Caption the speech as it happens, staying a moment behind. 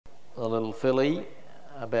the little filly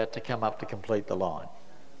about to come up to complete the line.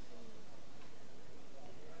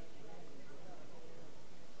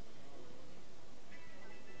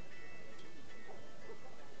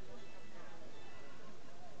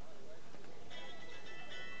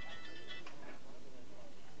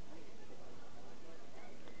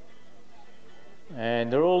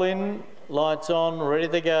 And they're all in, lights on, ready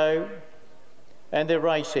to go, and they're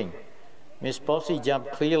racing. Miss Bossy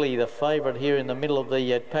jumped clearly the favourite here in the middle of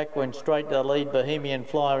the pack, went straight to the lead. Bohemian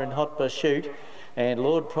Flyer in hot pursuit, and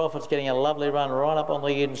Lord Prophet's getting a lovely run right up on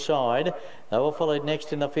the inside. They were followed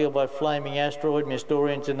next in the field by Flaming Asteroid. Miss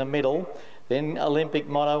Dorian's in the middle, then Olympic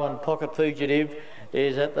Motto and Pocket Fugitive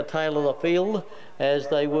is at the tail of the field as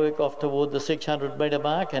they work off toward the 600 metre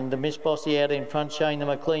mark, and Miss Bossy out in front, showing them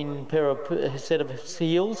a clean set of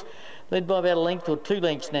heels, led by about a length or 2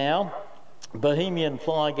 lengths now. Bohemian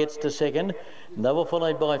Flyer gets to second. They were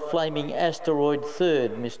followed by Flaming Asteroid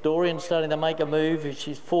third. Miss Dorian starting to make a move.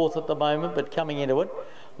 She's fourth at the moment, but coming into it.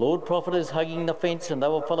 Lord Prophet is hugging the fence, and they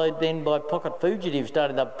were followed then by Pocket Fugitive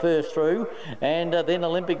starting to purse through, and then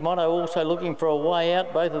Olympic Motto also looking for a way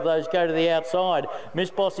out. Both of those go to the outside. Miss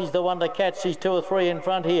Bossy's the one to catch. She's 2 or 3 in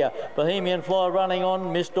front here. Bohemian Flyer running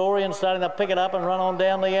on. Miss Dorian starting to pick it up and run on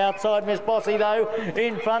down the outside. Miss Bossy though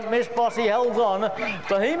in front. Miss Bossy holds on.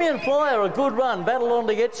 Bohemian Flyer a good run. Battled on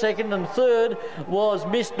to get second, and third was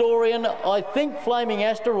Miss Dorian. I think Flaming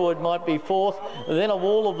Asteroid might be fourth. Then of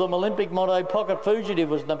all of them, Olympic Motto, Pocket Fugitive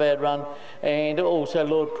was a bad run, and also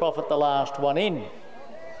Lord Prophet the last one in.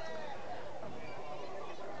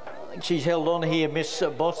 I think she's held on here, Miss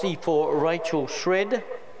Bossy, for Rachel Shred,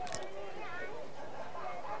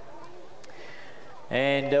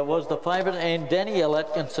 and was the favourite, and Danielle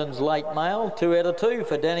Atkinson's late mail, 2 out of 2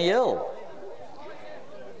 for Danielle.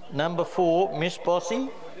 Number 4, Miss Bossy.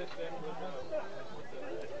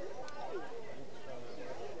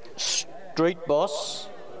 Street Boss,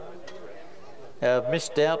 Miss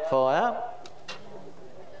Doubtfire,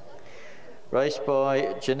 raced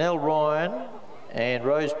by Janelle Ryan and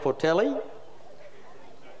Rose Portelli,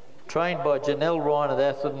 trained by Janelle Ryan at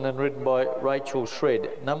Atherton and ridden by Rachel Shred.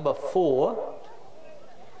 Number 4,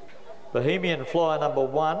 Bohemian Flyer number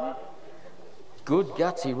 1, good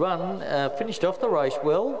gutsy run, finished off the race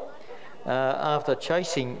well after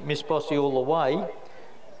chasing Miss Bossy all the way.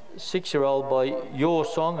 6-year-old by Your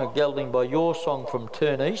Song, a gelding by Your Song from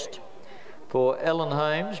Turn East. For Alan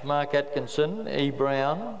Holmes, Mark Atkinson, E.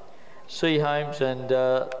 Brown, C. Holmes and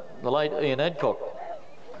the late Ian Adcock.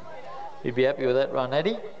 You'd be happy with that run,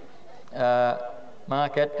 Addy.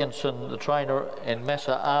 Mark Atkinson, the trainer, and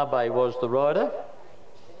Massa Arbe was the rider.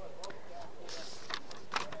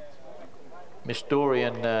 Miss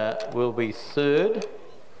Dorian will be third.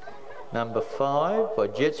 Number 5 by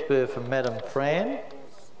Jetspur from Madame Fran.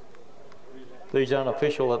 These aren't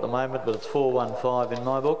official at the moment, but it's 415 in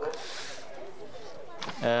my book.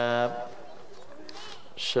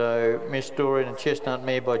 So Miss Dorian and Chestnut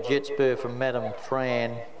Mare by Jetspur from Madame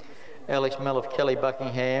Fran. Alex Melliff, Kelly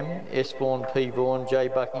Buckingham, S. Vaughan, P. Vaughan, J.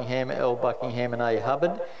 Buckingham, L. Buckingham and A.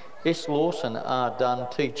 Hubbard. S. Lawson, R. Dunn,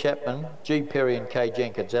 T. Chapman, G. Perry and K.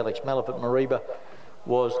 Jenkins. Alex Melliff at Mareeba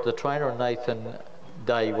was the trainer, and Nathan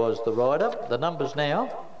Day was the rider. The numbers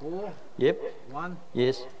now. 4. Yep. 1.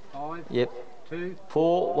 Yes. 5. Yep. 2.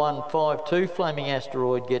 4, 1, 5, 2. Flaming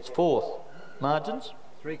Asteroid gets fourth. Margins?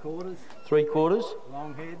 3/4. 3/4.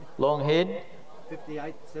 Long head. Long head.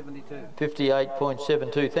 58.72.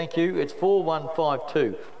 58.72. Thank you. It's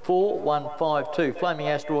 4152. 4152. Flaming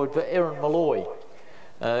Asteroid for Erin Malloy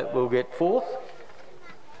will get fourth.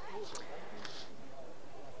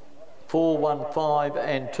 415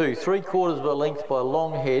 and 2. 3/4 of a length by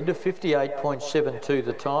Longhead. 58.72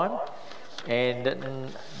 the time.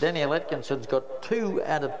 And Danielle Atkinson's got 2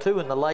 out of 2 in the late.